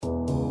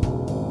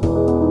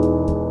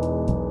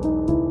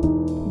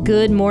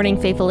Good morning,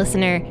 faithful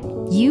listener.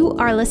 You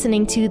are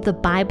listening to the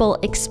Bible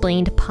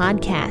Explained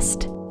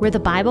podcast, where the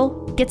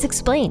Bible gets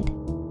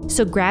explained.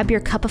 So grab your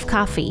cup of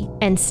coffee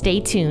and stay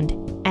tuned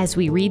as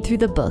we read through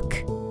the book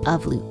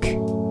of Luke.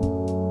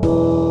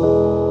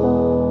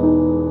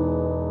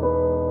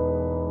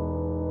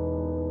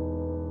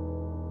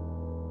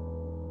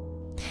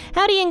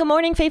 Howdy and good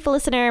morning, faithful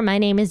listener. My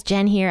name is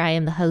Jen here. I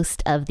am the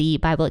host of the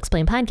Bible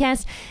Explained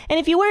podcast. And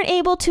if you weren't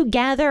able to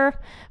gather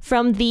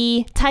from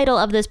the title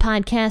of this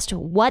podcast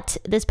what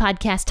this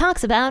podcast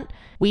talks about,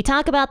 we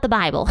talk about the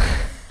Bible.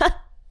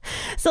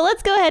 So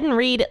let's go ahead and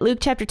read Luke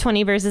chapter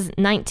 20, verses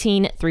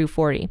 19 through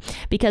 40.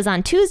 Because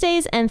on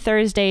Tuesdays and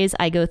Thursdays,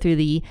 I go through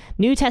the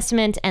New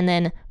Testament, and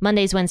then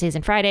Mondays, Wednesdays,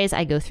 and Fridays,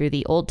 I go through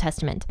the Old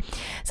Testament.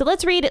 So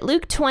let's read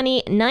Luke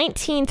 20,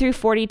 19 through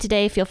 40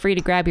 today. Feel free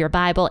to grab your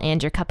Bible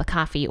and your cup of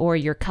coffee or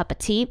your cup of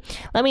tea.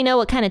 Let me know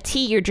what kind of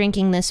tea you're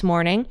drinking this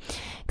morning.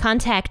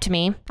 Contact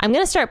me. I'm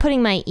going to start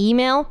putting my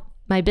email,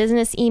 my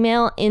business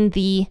email, in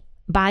the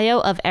bio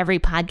of every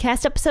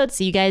podcast episode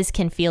so you guys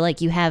can feel like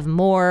you have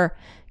more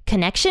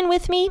connection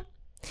with me,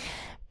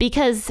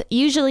 because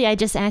usually I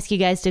just ask you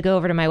guys to go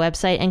over to my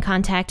website and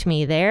contact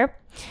me there,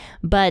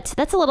 but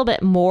that's a little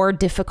bit more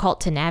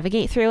difficult to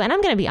navigate through. And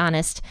I'm going to be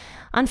honest,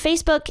 on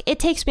Facebook, it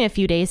takes me a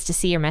few days to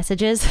see your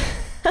messages.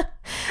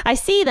 I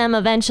see them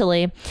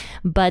eventually,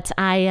 but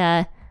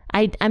I'm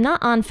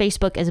not on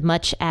Facebook as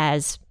much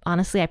as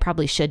honestly I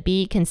probably should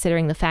be,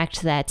 considering the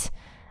fact that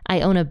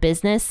I own a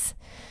business.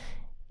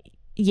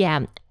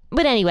 Yeah.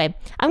 But anyway,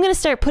 I'm going to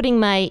start putting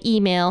my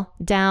email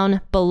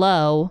down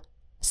below.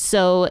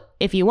 So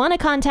if you want to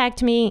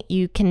contact me,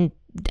 you can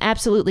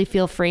absolutely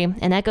feel free.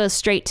 And that goes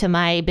straight to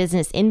my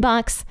business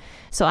inbox.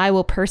 So I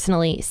will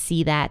personally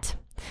see that.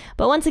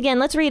 But once again,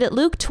 let's read it.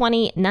 Luke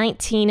 20,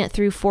 19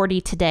 through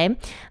 40 today.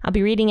 I'll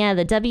be reading out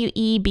of the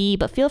WEB,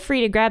 but feel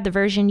free to grab the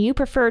version you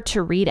prefer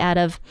to read out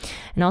of.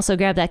 And also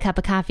grab that cup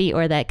of coffee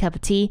or that cup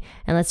of tea.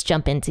 And let's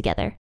jump in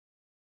together.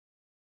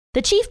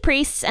 The chief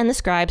priests and the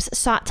scribes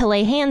sought to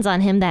lay hands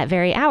on him that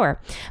very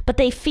hour, but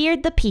they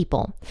feared the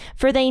people,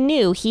 for they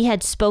knew he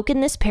had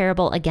spoken this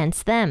parable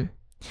against them.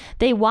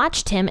 They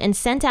watched him and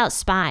sent out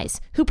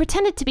spies, who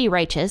pretended to be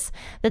righteous,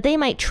 that they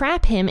might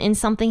trap him in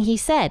something he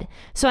said,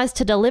 so as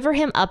to deliver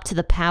him up to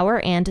the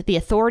power and the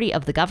authority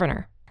of the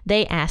governor.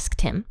 They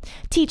asked him,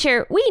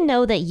 "Teacher, we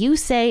know that you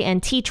say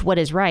and teach what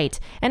is right,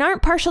 and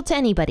aren't partial to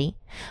anybody,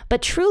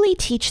 but truly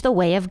teach the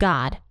way of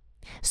God.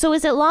 So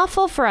is it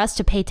lawful for us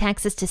to pay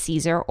taxes to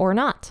Caesar or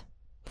not?"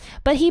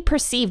 But he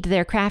perceived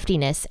their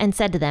craftiness and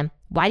said to them,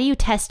 "Why do you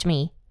test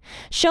me?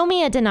 Show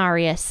me a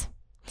denarius.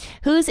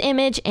 Whose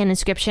image and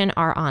inscription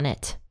are on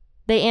it?"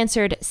 They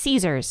answered,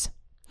 "Caesar's."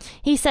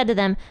 He said to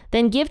them,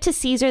 "Then give to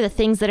Caesar the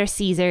things that are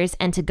Caesar's,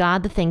 and to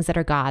God the things that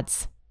are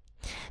God's."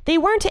 They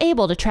weren't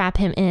able to trap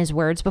him in his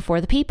words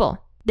before the people.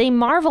 They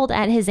marveled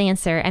at his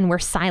answer and were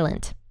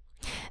silent.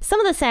 Some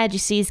of the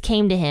Sadducees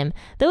came to him,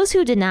 those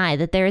who deny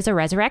that there is a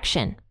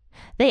resurrection.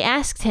 They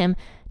asked him,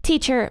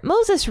 "Teacher,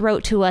 Moses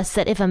wrote to us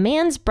that if a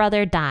man's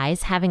brother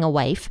dies having a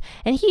wife,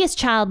 and he is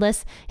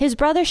childless, his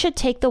brother should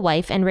take the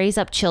wife and raise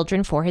up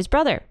children for his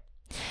brother.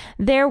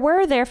 There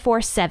were therefore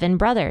 7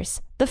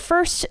 brothers. The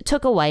first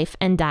took a wife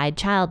and died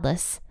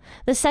childless.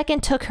 The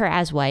second took her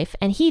as wife,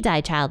 and he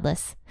died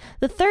childless.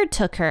 The third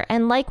took her,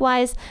 and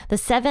likewise the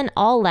 7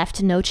 all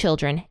left no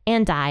children,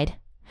 and died.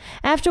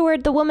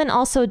 Afterward the woman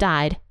also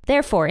died.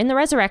 Therefore, in the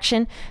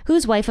resurrection,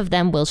 whose wife of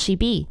them will she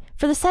be?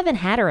 For the 7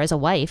 had her as a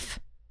wife."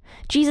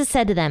 Jesus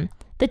said to them,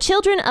 "The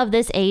children of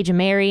this age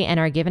marry and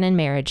are given in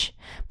marriage.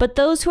 But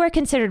those who are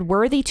considered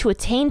worthy to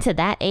attain to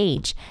that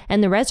age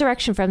and the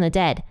resurrection from the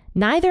dead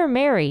neither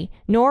marry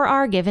nor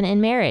are given in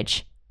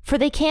marriage. For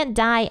they can't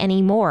die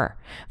any more.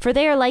 For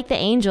they are like the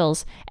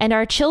angels and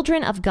are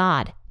children of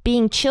God,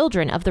 being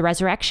children of the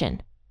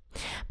resurrection.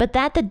 But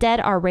that the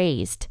dead are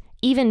raised,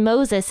 even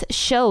Moses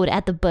showed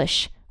at the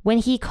bush, when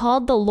he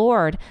called the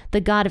Lord the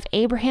God of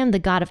Abraham, the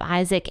God of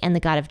Isaac, and the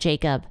God of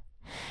Jacob.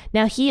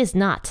 Now he is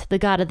not the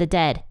God of the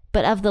dead,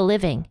 but of the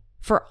living,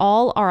 for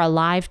all are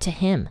alive to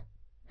him."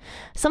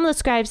 Some of the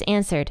scribes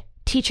answered,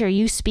 "Teacher,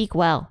 you speak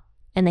well."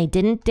 And they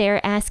didn't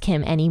dare ask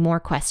him any more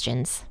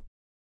questions.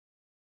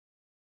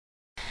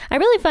 I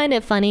really find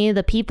it funny,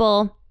 the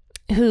people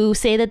who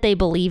say that they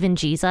believe in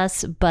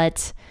Jesus,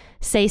 but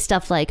say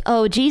stuff like,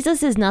 "Oh,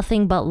 Jesus is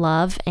nothing but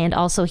love, and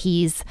also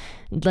he's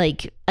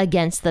like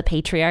against the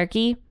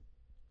patriarchy."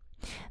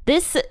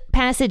 This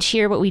passage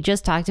here, what we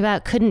just talked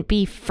about, couldn't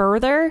be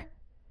further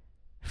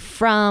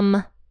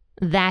from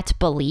that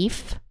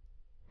belief,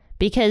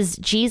 because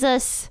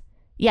Jesus,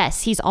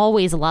 yes, he's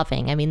always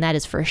loving. I mean, that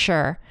is for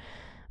sure.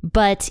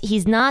 But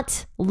he's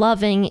not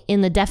loving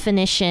in the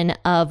definition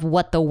of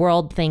what the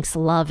world thinks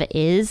love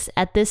is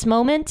at this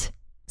moment.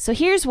 So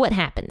here's what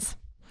happens.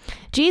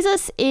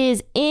 Jesus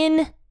is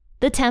in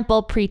the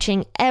temple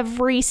preaching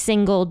every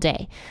single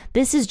day.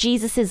 This is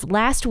Jesus's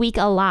last week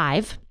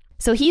alive.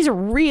 So he's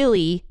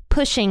really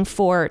pushing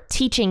for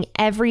teaching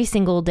every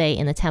single day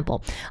in the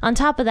temple. On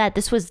top of that,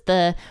 this was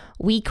the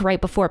week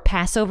right before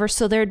Passover,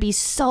 so there'd be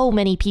so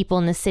many people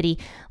in the city,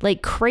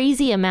 like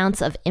crazy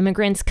amounts of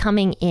immigrants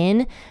coming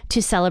in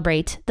to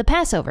celebrate the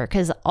Passover,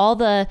 because all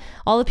the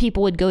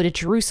people would go to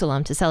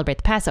Jerusalem to celebrate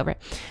the Passover.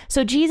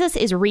 So Jesus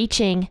is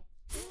reaching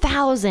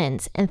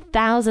thousands and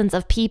thousands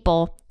of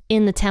people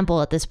in the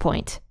temple at this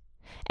point,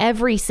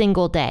 every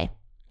single day.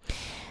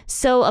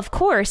 So, of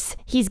course,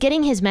 he's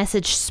getting his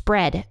message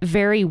spread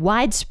very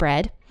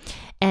widespread,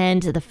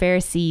 and the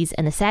Pharisees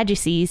and the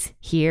Sadducees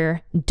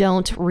here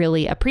don't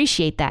really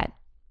appreciate that.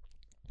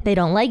 They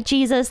don't like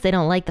Jesus. They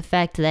don't like the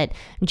fact that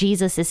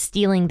Jesus is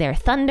stealing their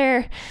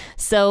thunder,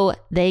 so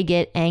they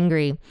get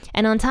angry.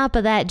 And on top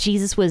of that,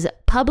 Jesus was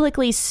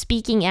publicly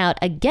speaking out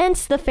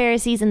against the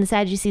Pharisees and the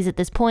Sadducees at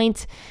this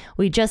point.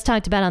 We just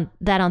talked about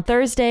that on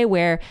Thursday,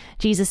 where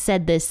Jesus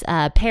said this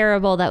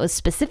parable that was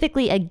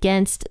specifically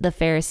against the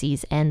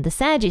Pharisees and the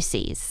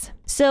Sadducees.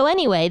 So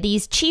anyway,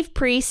 these chief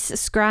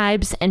priests,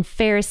 scribes, and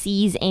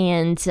Pharisees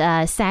and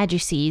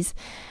Sadducees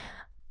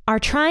are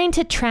trying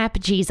to trap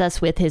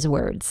Jesus with his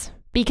words.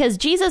 Because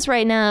Jesus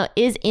right now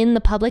is in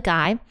the public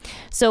eye.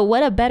 So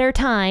what a better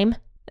time.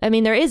 I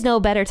mean, there is no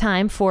better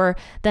time for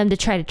them to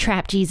try to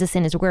trap Jesus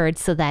in his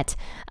words so that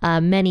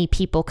many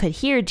people could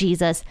hear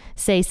Jesus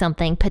say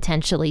something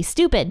potentially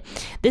stupid.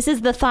 This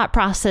is the thought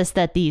process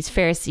that these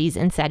Pharisees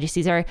and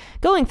Sadducees are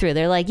going through.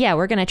 They're like, yeah,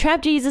 we're going to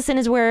trap Jesus in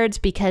his words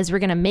because we're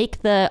going to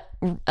make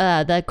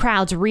the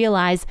crowds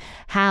realize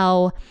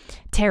how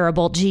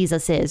terrible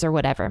Jesus is or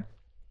whatever.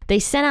 They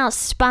sent out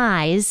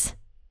spies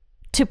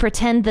to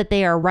pretend that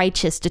they are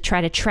righteous to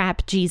try to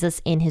trap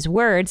Jesus in his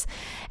words.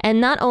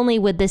 And not only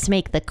would this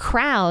make the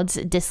crowds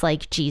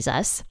dislike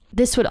Jesus,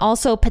 this would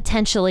also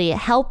potentially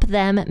help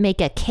them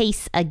make a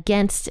case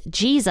against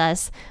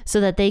Jesus so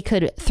that they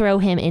could throw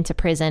him into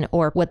prison,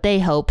 or what they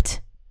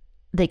hoped,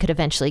 they could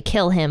eventually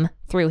kill him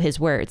through his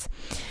words.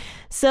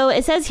 So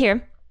it says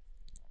here,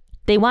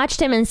 they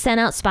watched him and sent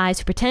out spies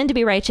who pretended to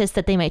be righteous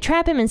that they might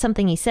trap him in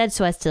something he said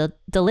so as to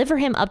deliver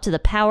him up to the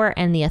power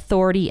and the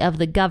authority of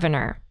the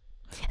governor.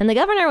 And the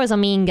governor was a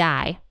mean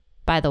guy,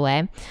 by the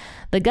way.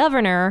 The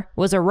governor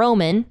was a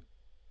Roman,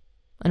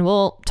 and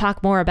we'll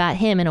talk more about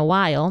him in a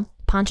while,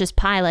 Pontius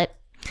Pilate.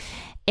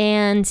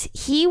 And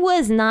he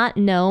was not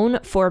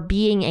known for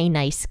being a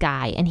nice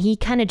guy, and he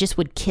kind of just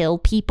would kill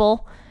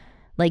people,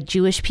 like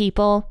Jewish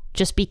people,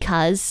 just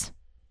because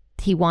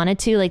he wanted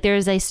to. Like,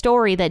 there's a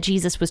story that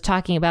Jesus was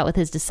talking about with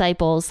his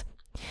disciples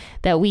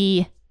that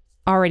we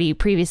already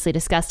previously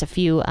discussed a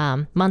few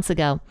months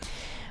ago,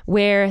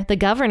 where the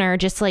governor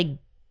just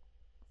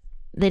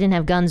they didn't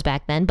have guns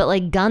back then,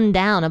 but gunned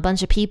down a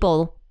bunch of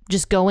people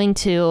just going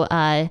to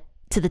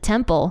the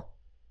temple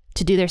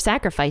to do their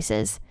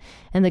sacrifices.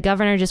 And the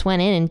governor just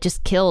went in and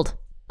just killed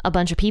a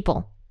bunch of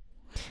people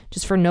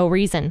just for no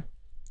reason.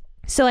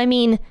 So, I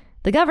mean,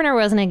 the governor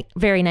wasn't a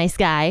very nice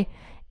guy,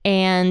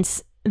 and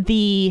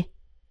the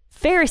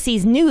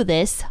Pharisees knew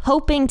this,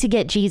 hoping to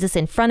get Jesus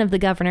in front of the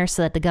governor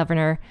so that the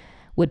governor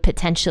would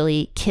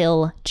potentially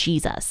kill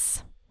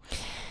Jesus.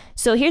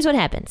 So here's what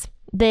happens.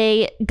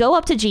 They go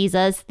up to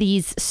Jesus,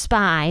 these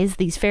spies,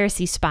 these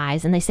Pharisee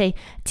spies, and they say,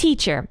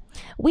 "Teacher,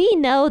 we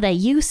know that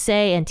you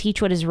say and teach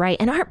what is right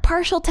and aren't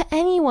partial to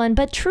anyone,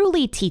 but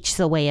truly teach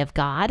the way of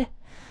God."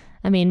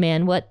 I mean,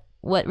 man, what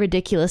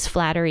ridiculous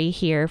flattery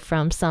here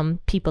from some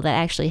people that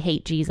actually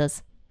hate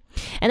Jesus.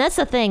 And that's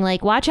the thing,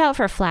 watch out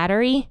for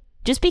flattery.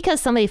 Just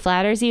because somebody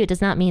flatters you, it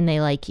does not mean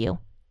they like you.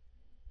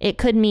 It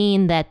could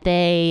mean that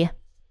they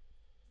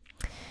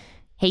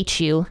hate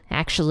you,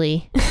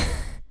 actually.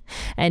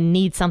 And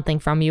need something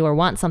from you, or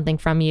want something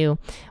from you,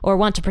 or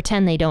want to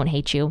pretend they don't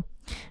hate you.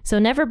 So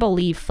never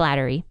believe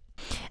flattery.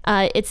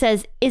 It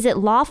says, "Is it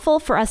lawful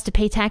for us to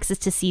pay taxes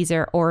to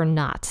Caesar or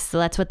not?" So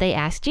that's what they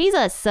ask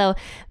Jesus. So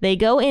they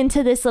go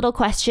into this little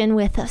question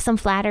with some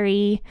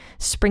flattery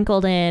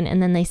sprinkled in,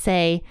 and then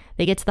they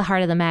get to the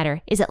heart of the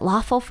matter. Is it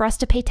lawful for us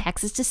to pay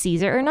taxes to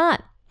Caesar or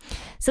not?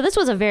 So this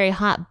was a very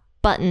hot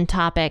button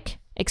topic,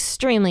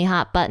 extremely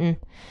hot button,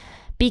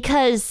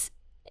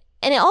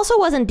 and it also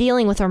wasn't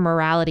dealing with a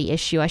morality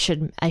issue, I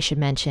should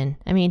mention.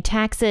 I mean,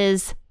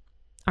 taxes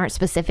aren't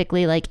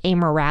specifically a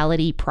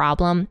morality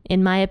problem,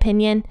 in my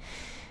opinion.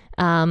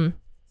 Not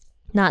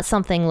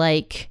something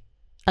like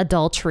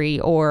adultery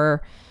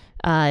or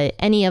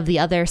any of the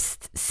other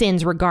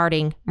sins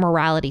regarding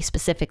morality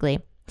specifically.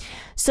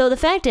 So the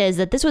fact is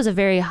that this was a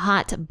very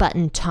hot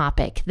button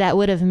topic that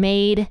would have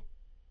made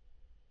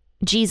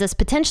Jesus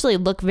potentially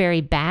look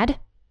very bad,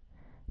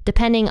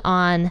 depending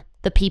on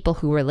the people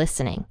who were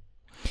listening.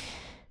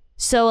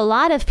 So a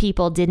lot of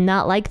people did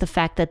not like the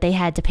fact that they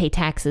had to pay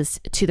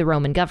taxes to the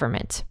Roman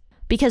government,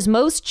 because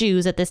most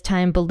Jews at this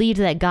time believed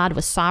that God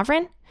was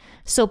sovereign.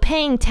 So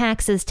paying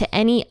taxes to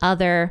any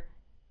other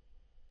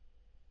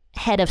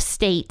head of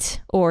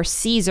state or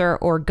Caesar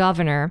or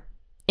governor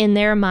in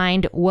their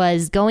mind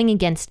was going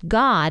against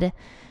God,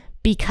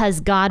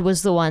 because God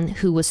was the one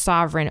who was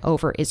sovereign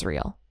over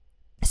Israel.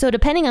 So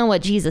depending on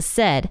what Jesus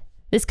said,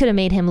 this could have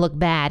made him look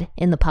bad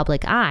in the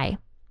public eye.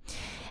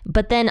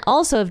 But then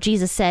also, if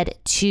Jesus said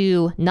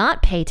to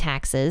not pay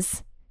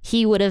taxes,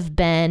 he would have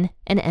been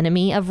an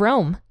enemy of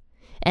Rome.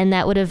 And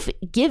that would have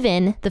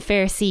given the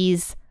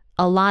Pharisees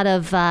a lot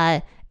of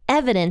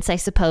evidence, I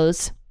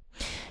suppose,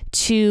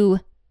 to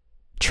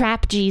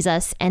trap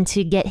Jesus and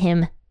to get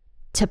him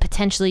to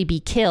potentially be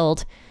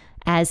killed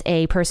as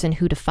a person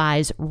who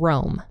defies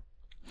Rome.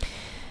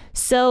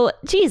 So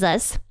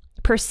Jesus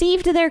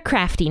perceived their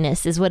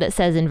craftiness, is what it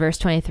says in verse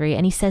 23.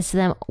 And he says to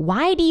them,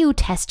 "Why do you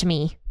test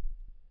me?"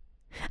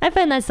 I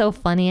find that so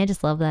funny. I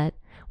just love that.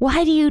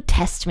 Why do you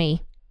test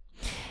me?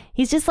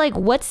 He's just like,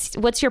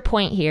 what's your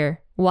point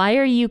here? Why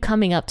are you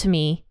coming up to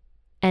me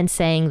and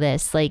saying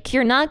this? Like,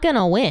 you're not going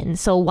to win,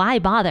 so why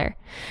bother?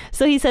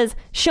 So he says,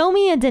 "Show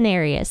me a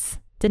denarius.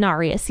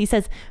 He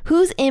says,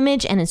 "Whose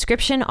image and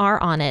inscription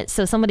are on it?"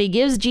 So somebody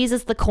gives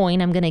Jesus the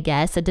coin, I'm going to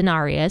guess, a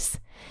denarius.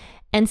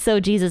 And so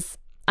Jesus,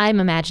 I'm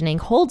imagining,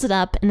 holds it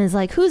up and is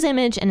like, "Whose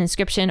image and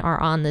inscription are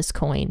on this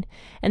coin?"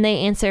 And they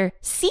answer,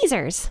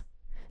 "Caesar's."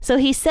 So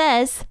he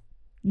says,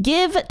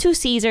 "Give to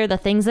Caesar the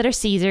things that are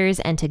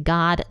Caesar's, and to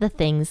God the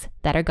things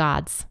that are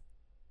God's."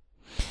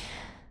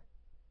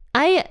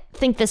 I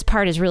think this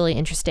part is really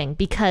interesting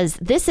because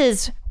this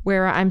is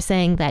where I'm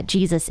saying that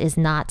Jesus is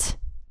not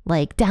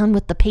like down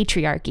with the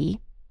patriarchy.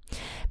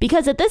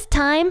 Because at this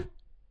time,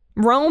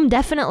 Rome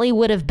definitely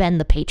would have been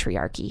the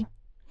patriarchy.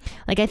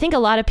 Like, I think a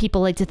lot of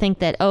people like to think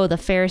that, the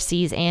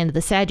Pharisees and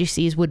the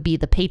Sadducees would be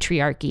the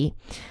patriarchy.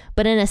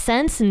 But in a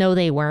sense, no,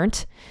 they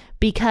weren't,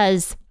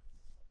 because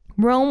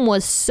Rome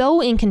was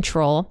so in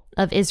control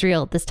of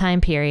Israel at this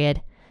time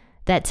period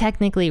that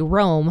technically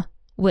Rome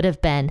would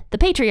have been the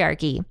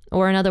patriarchy.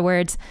 Or in other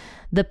words,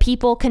 the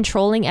people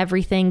controlling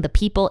everything, the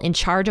people in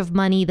charge of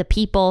money, the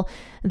people,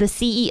 the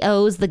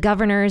CEOs, the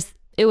governors,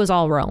 it was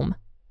all Rome.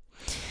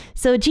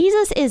 So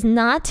Jesus is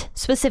not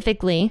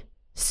specifically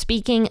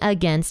speaking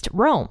against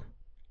Rome.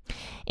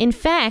 In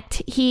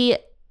fact, he,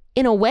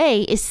 in a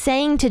way, is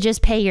saying to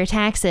just pay your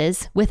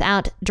taxes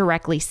without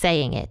directly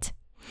saying it.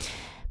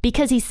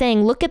 Because he's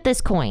saying, look at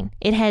this coin.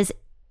 It has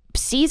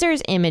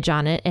Caesar's image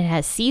on it. It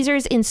has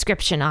Caesar's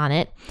inscription on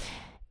it.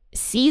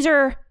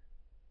 Caesar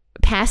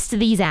passed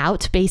these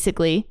out,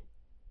 basically,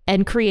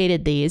 and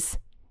created these.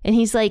 And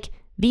he's like,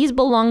 these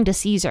belong to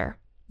Caesar.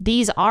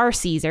 These are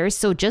Caesar's,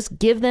 so just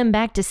give them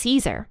back to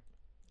Caesar.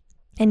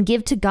 And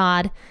give to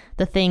God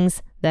the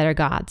things that are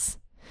God's.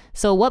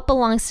 So what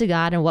belongs to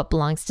God and what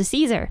belongs to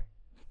Caesar?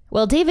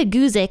 Well, David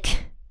Guzik,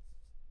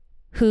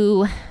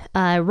 who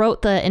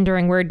wrote the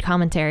Enduring Word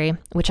commentary,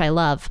 which I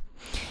love,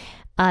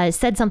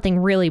 said something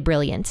really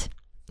brilliant.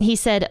 He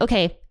said,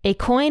 okay, a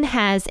coin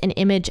has an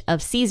image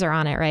of Caesar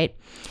on it, right?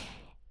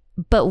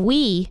 But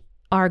we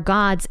are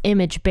God's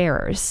image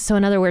bearers. So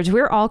in other words,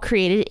 we're all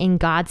created in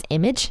God's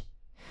image.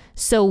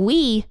 So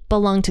we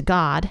belong to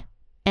God,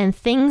 and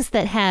things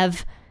that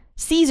have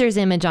Caesar's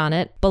image on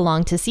it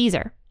belong to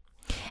Caesar.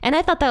 And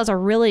I thought that was a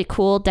really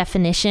cool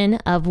definition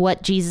of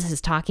what Jesus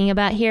is talking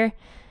about here,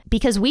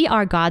 because we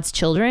are God's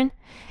children,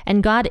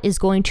 and God is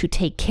going to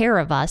take care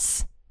of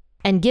us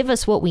and give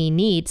us what we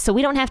need, so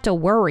we don't have to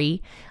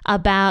worry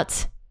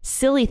about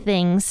silly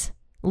things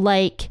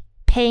like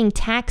paying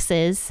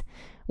taxes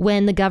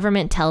when the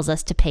government tells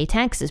us to pay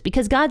taxes,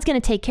 because God's going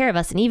to take care of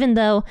us. And even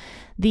though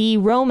the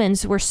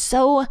Romans were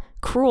so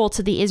cruel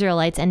to the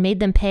Israelites and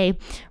made them pay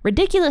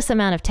ridiculous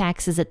amount of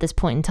taxes at this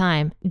point in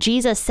time,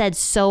 Jesus said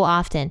so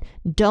often,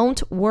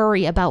 don't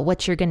worry about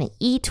what you're going to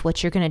eat,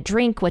 what you're going to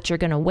drink, what you're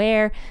going to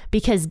wear,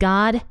 because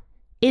God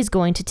is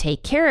going to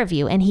take care of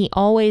you, and he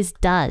always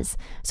does.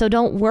 So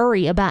don't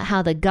worry about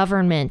how the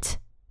government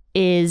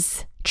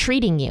is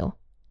treating you,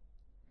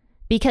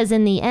 because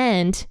in the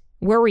end,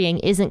 worrying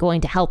isn't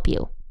going to help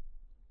you.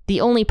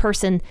 The only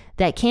person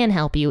that can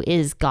help you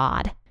is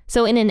God.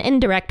 So in an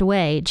indirect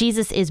way,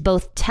 Jesus is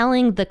both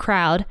telling the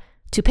crowd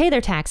to pay their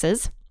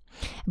taxes,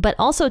 but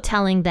also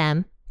telling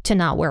them to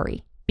not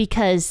worry,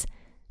 because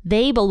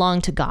they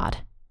belong to God.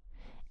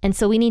 And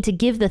so we need to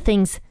give the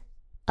things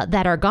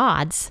that are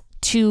God's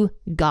to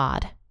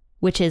God,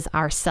 which is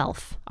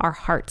ourself, our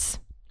hearts.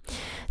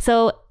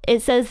 So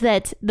it says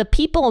that the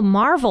people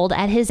marveled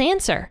at his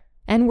answer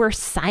and were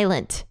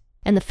silent.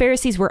 And the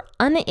Pharisees were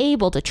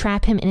unable to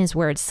trap him in his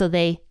words, so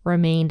they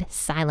remained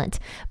silent.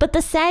 But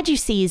the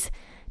Sadducees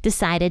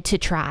decided to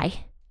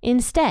try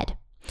instead.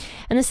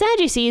 And the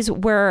Sadducees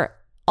were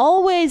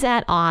always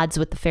at odds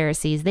with the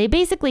Pharisees. They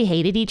basically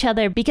hated each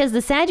other because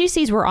the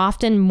Sadducees were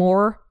often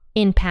more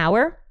in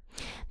power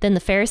than the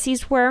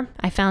Pharisees were.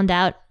 I found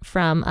out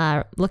from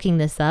looking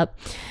this up.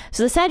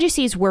 So the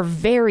Sadducees were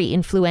very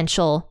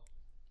influential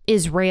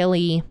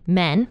Israeli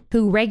men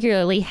who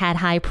regularly had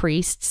high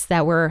priests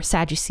that were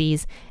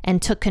Sadducees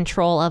and took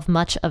control of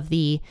much of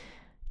the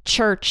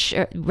church,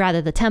 or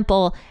rather the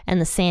temple, and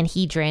the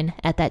Sanhedrin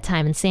at that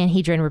time. And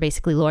Sanhedrin were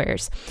basically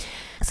lawyers.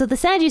 So the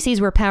Sadducees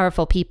were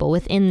powerful people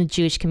within the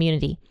Jewish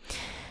community.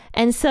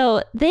 And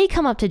so they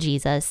come up to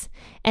Jesus,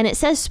 and it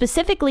says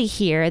specifically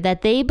here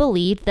that they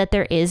believed that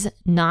there is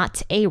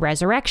not a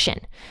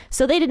resurrection.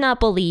 So they did not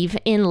believe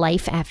in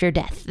life after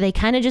death. They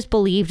kind of just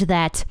believed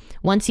that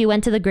once you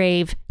went to the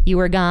grave, you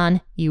were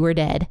gone, you were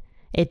dead,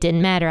 It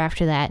didn't matter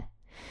after that.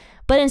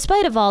 But in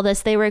spite of all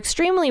this, they were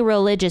extremely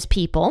religious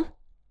people,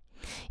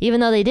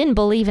 even though they didn't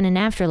believe in an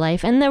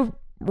afterlife. And the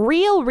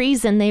real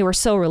reason they were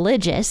so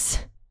religious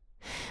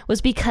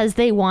was because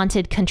they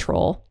wanted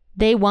control.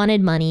 They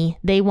wanted money.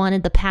 They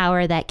wanted the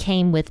power that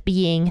came with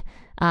being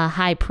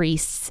high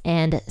priests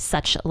and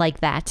such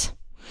like that.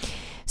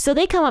 So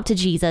they come up to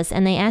Jesus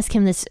and they ask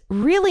him this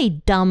really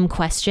dumb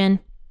question.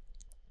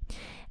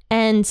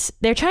 And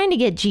they're trying to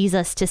get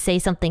Jesus to say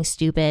something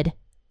stupid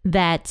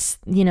that,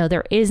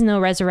 there is no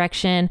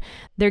resurrection.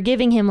 They're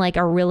giving him like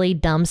a really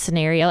dumb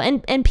scenario.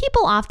 And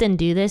people often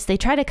do this. They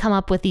try to come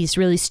up with these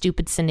really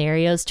stupid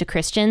scenarios to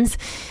Christians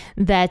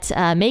that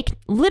make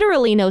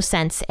literally no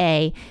sense,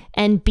 A,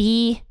 and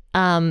B,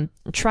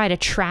 try to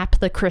trap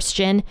the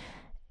Christian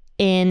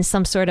in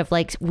some sort of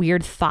like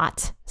weird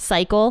thought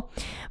cycle.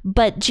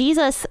 But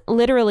Jesus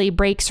literally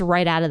breaks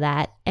right out of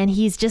that. And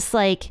he's just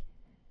like,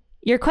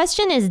 your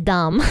question is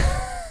dumb.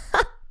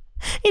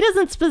 He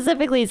doesn't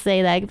specifically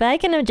say that, but I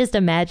can just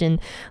imagine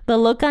the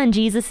look on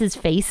Jesus's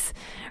face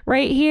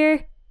right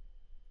here.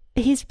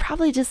 He's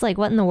probably just like,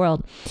 what in the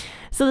world?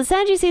 So the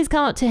Sadducees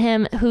come up to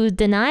him who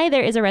deny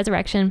there is a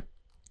resurrection.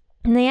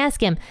 And they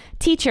ask him,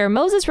 "Teacher,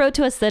 Moses wrote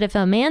to us that if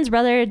a man's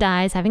brother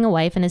dies having a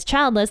wife and is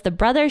childless, the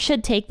brother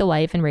should take the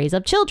wife and raise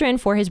up children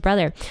for his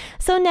brother.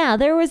 So now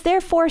there was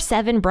therefore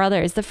 7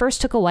 brothers. The first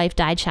took a wife,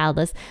 died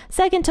childless.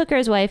 Second took her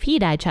his wife, he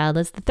died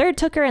childless. The third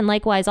took her, and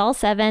likewise all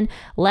 7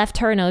 left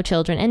her no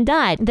children and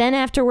died. Then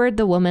afterward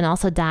the woman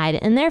also died.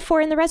 And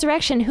therefore in the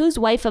resurrection, whose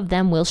wife of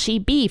them will she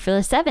be? For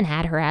the 7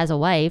 had her as a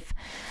wife."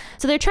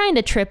 So they're trying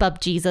to trip up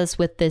Jesus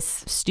with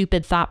this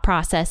stupid thought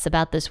process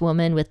about this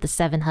woman with the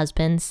 7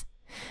 husbands,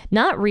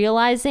 not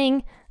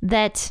realizing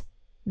that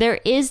there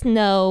is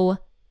no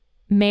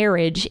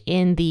marriage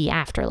in the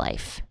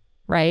afterlife,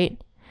 right?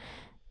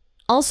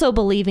 Also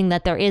believing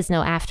that there is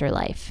no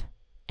afterlife,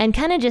 and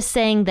kind of just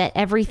saying that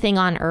everything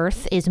on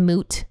earth is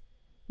moot,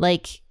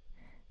 like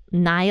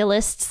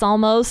nihilists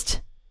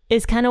almost,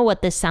 is kind of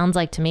what this sounds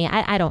like to me.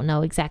 I don't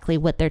know exactly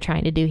what they're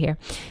trying to do here.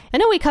 I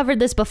know we covered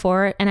this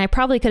before, and I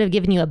probably could have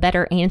given you a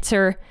better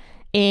answer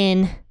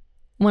in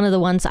one of the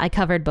ones I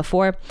covered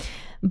before.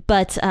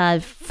 But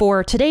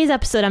for today's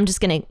episode, I'm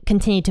just going to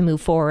continue to move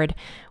forward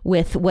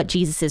with what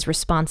Jesus's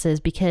response is,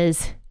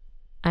 because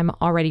I'm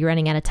already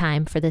running out of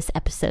time for this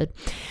episode,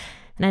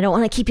 and I don't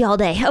want to keep you all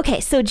day. Okay,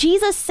 so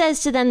Jesus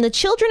says to them, "The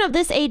children of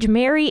this age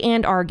marry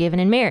and are given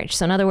in marriage."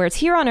 So in other words,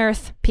 here on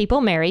earth,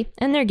 people marry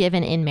and they're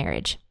given in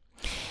marriage.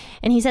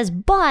 And he says,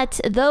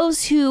 "But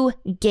those who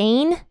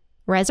gain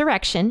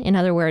resurrection," in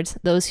other words,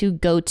 those who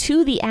go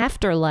to the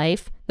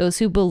afterlife, those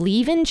who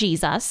believe in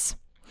Jesus,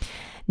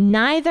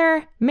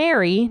 "neither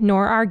marry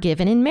nor are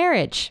given in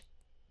marriage."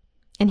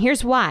 And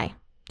here's why.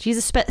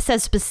 Jesus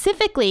says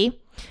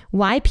specifically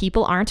why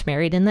people aren't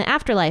married in the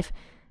afterlife.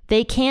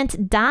 They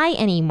can't die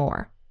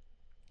anymore.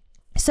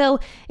 So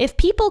if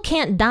people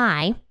can't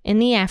die in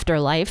the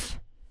afterlife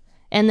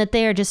and that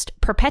they are just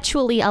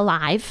perpetually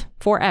alive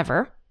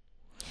forever,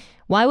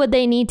 why would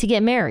they need to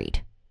get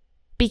married?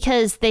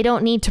 Because they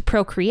don't need to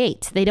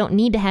procreate. They don't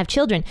need to have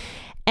children.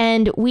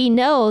 And we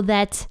know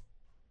that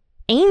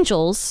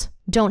angels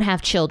don't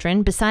have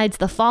children besides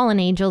the fallen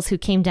angels who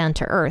came down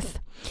to earth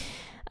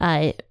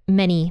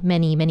many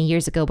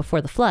years ago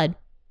before the flood.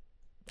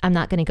 I'm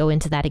not going to go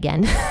into that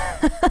again.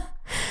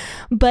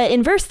 But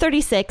in verse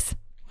 36,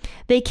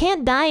 "They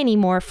can't die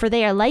anymore, for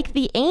they are like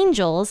the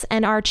angels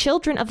and are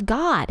children of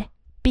God,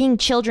 being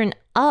children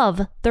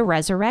of the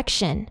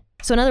resurrection."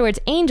 So in other words,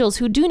 angels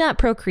who do not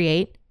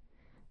procreate,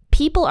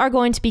 people are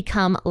going to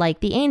become like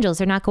the angels.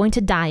 They're not going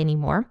to die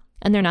anymore.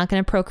 And they're not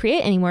going to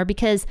procreate anymore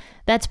because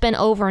that's been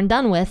over and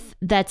done with.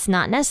 That's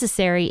not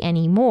necessary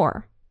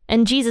anymore.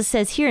 And Jesus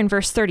says here in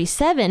verse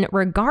 37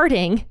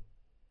 regarding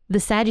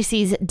the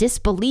Sadducees'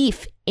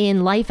 disbelief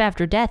in life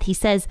after death, he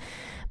says,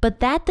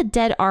 "But that the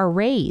dead are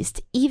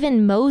raised,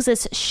 even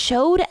Moses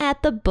showed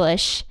at the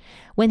bush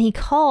when he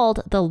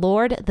called the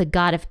Lord the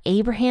God of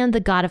Abraham, the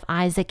God of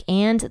Isaac,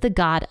 and the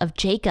God of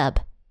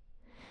Jacob.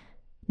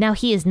 Now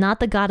he is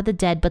not the God of the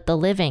dead, but the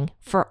living,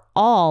 for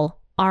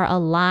all are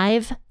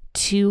alive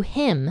to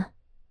him."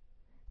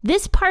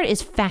 This part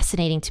is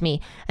fascinating to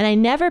me, and I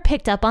never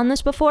picked up on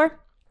this before,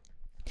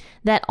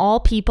 that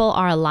all people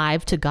are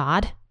alive to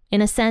God,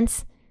 in a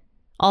sense.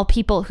 All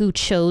people who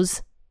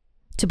chose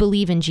to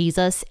believe in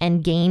Jesus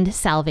and gained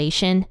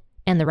salvation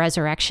and the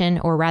resurrection,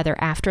 or rather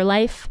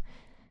afterlife,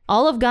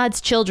 all of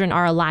God's children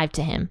are alive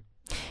to him,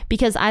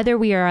 because either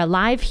we are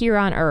alive here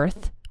on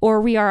earth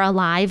or we are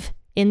alive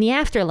in the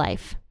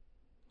afterlife.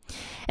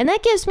 And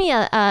that gives me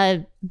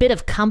a bit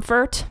of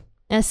comfort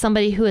as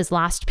somebody who has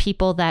lost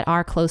people that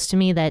are close to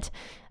me that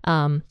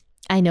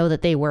I know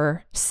that they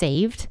were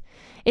saved.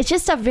 It's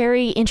just a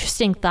very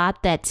interesting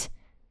thought that,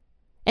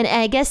 and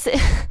I guess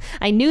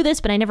I knew this,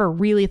 but I never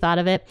really thought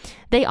of it.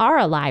 They are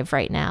alive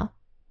right now.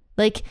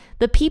 Like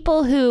the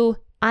people who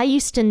I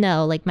used to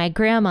know, like my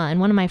grandma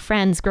and one of my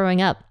friends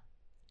growing up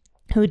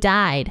who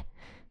died,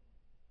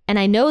 and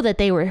I know that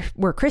they were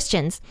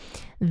Christians,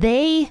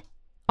 they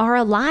are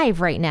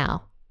alive right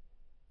now.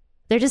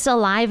 They're just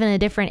alive in a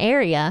different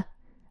area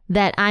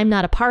that I'm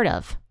not a part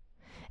of.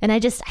 And I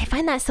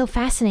find that so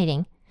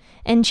fascinating.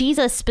 And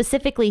Jesus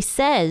specifically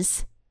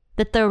says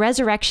that the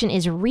resurrection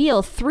is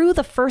real through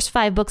the first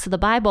 5 books of the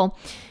Bible.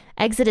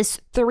 Exodus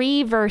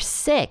 3 verse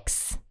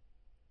 6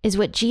 is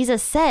what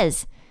Jesus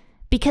says.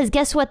 Because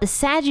guess what? The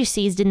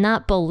Sadducees did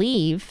not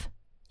believe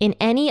in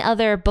any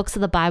other books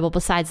of the Bible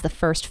besides the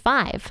first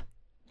 5.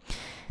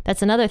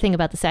 That's another thing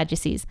about the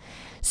Sadducees.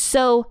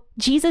 So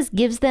Jesus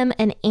gives them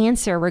an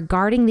answer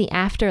regarding the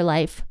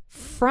afterlife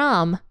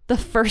from the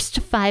first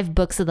 5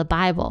 books of the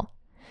Bible.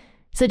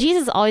 So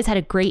Jesus always had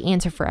a great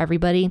answer for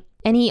everybody.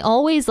 And he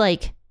always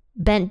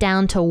bent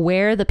down to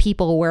where the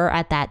people were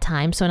at that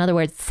time. So in other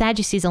words,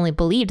 Sadducees only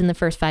believed in the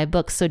first 5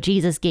 books. So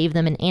Jesus gave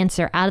them an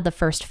answer out of the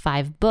first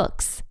 5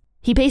 books.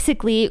 He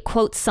basically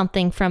quotes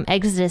something from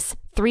Exodus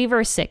 3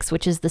 verse 6,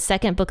 which is the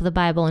second book of the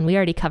Bible. And we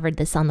already covered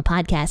this on the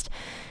podcast.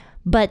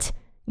 But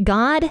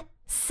God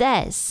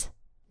says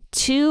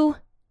to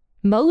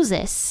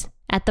Moses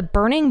at the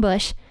burning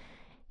bush,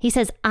 he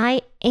says,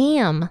 I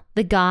am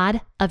the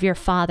God of your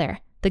father,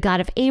 the God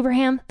of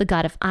Abraham, the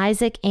God of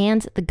Isaac,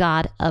 and the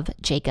God of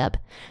Jacob.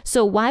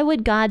 So why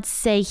would God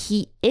say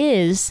he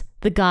is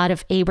the God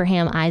of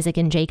Abraham, Isaac,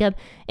 and Jacob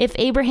if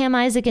Abraham,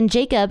 Isaac, and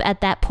Jacob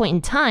at that point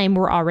in time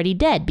were already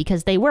dead?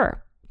 Because they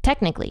were,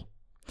 technically.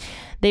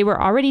 They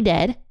were already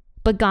dead,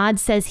 but God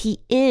says he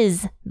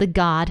is the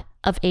God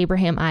of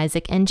Abraham,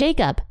 Isaac, and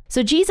Jacob.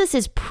 So Jesus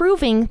is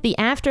proving the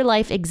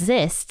afterlife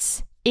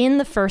exists in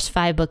the first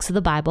 5 books of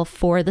the Bible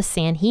for the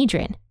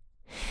Sanhedrin.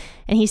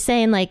 And he's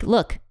saying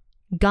look,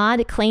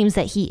 God claims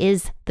that he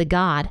is the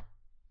God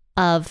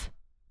of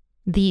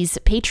these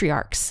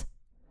patriarchs.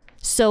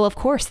 So of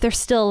course they're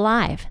still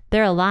alive.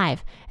 They're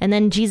alive. And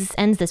then Jesus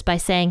ends this by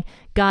saying,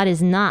 God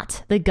is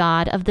not the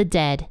God of the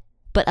dead,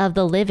 but of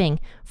the living,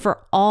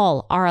 for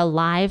all are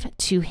alive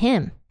to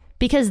him.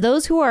 Because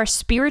those who are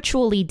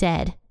spiritually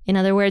dead, in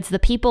other words, the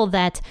people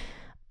that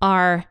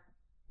are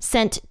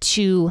sent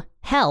to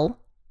hell,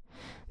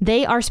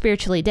 they are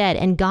spiritually dead,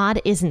 and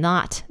God is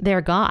not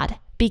their God,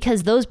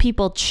 because those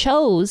people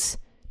chose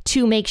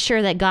to make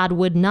sure that God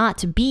would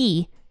not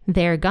be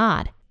their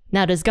God.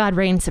 Now, does God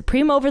reign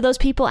supreme over those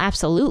people?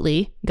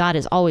 Absolutely. God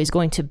is always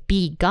going to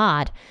be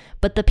God.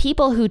 But the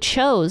people who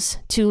chose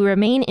to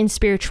remain in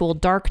spiritual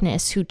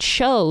darkness, who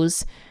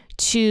chose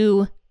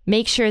to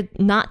make sure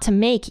not to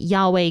make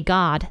Yahweh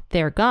God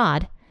their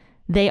God,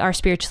 they are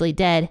spiritually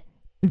dead.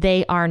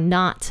 They are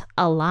not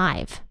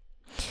alive.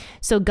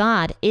 So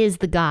God is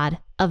the God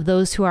of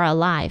those who are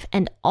alive,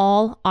 and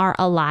all are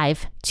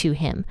alive to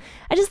him.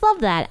 I just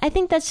love that. I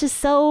think that's just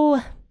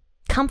so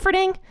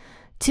comforting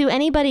to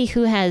anybody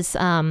who has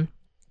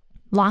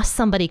lost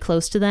somebody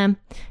close to them.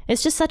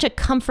 It's just such a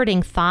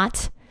comforting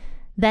thought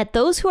that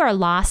those who are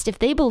lost, if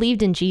they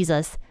believed in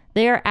Jesus,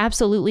 they are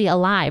absolutely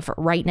alive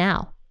right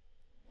now.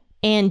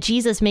 And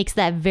Jesus makes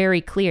that very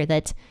clear,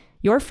 that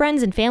your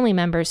friends and family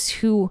members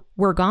who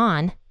were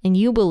gone and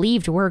you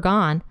believed were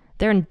gone,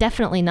 they're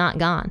definitely not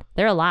gone.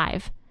 They're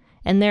alive.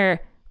 And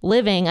they're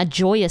living a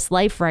joyous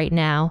life right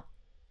now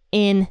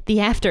in the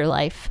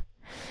afterlife.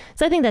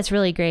 So I think that's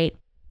really great.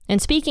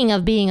 And speaking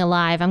of being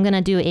alive, I'm going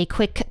to do a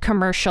quick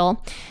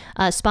commercial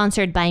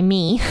sponsored by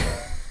me.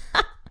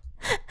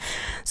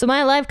 So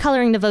my live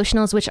coloring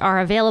devotionals, which are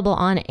available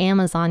on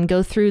Amazon,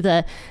 go through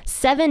the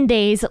 7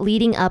 days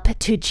leading up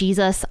to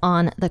Jesus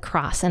on the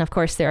cross. And of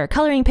course, there are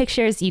coloring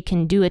pictures. You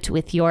can do it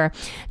with your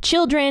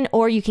children,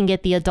 or you can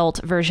get the adult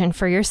version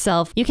for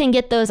yourself. You can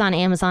get those on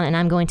Amazon, and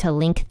I'm going to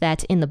link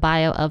that in the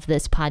bio of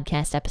this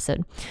podcast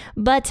episode.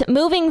 But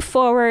moving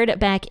forward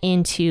back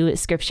into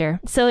scripture.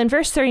 So in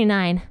verse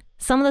 39,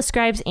 some of the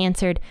scribes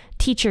answered,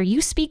 "Teacher,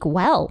 you speak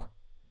well."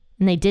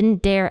 And they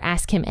didn't dare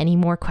ask him any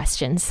more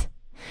questions.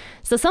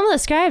 So some of the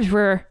scribes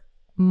were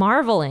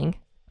marveling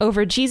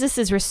over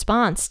Jesus's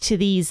response to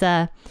these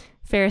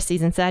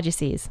Pharisees and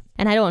Sadducees.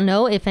 And I don't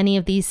know if any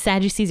of these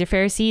Sadducees or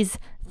Pharisees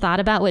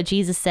thought about what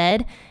Jesus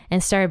said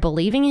and started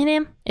believing in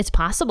him. It's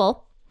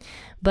possible,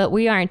 but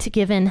we aren't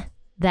given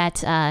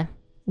that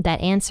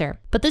answer.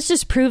 But this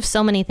just proves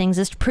so many things.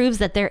 This proves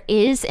that there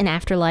is an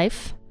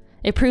afterlife.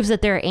 It proves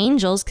that there are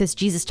angels, because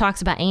Jesus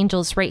talks about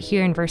angels right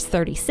here in verse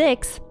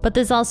 36. But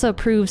this also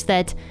proves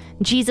that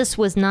Jesus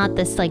was not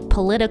this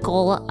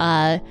political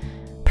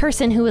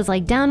person who was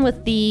down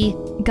with the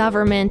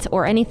government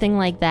or anything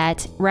like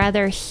that.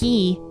 Rather,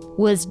 he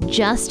was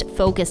just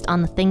focused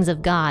on the things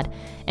of God.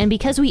 And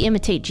because we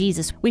imitate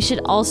Jesus, we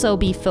should also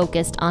be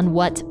focused on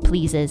what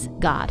pleases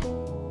God.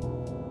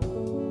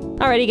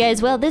 Alrighty,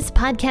 guys. Well, this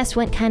podcast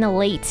went kind of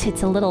late.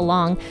 It's a little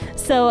long.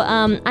 So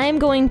I'm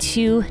going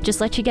to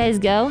just let you guys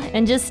go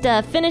and just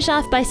finish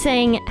off by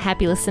saying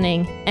happy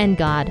listening and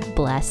God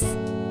bless.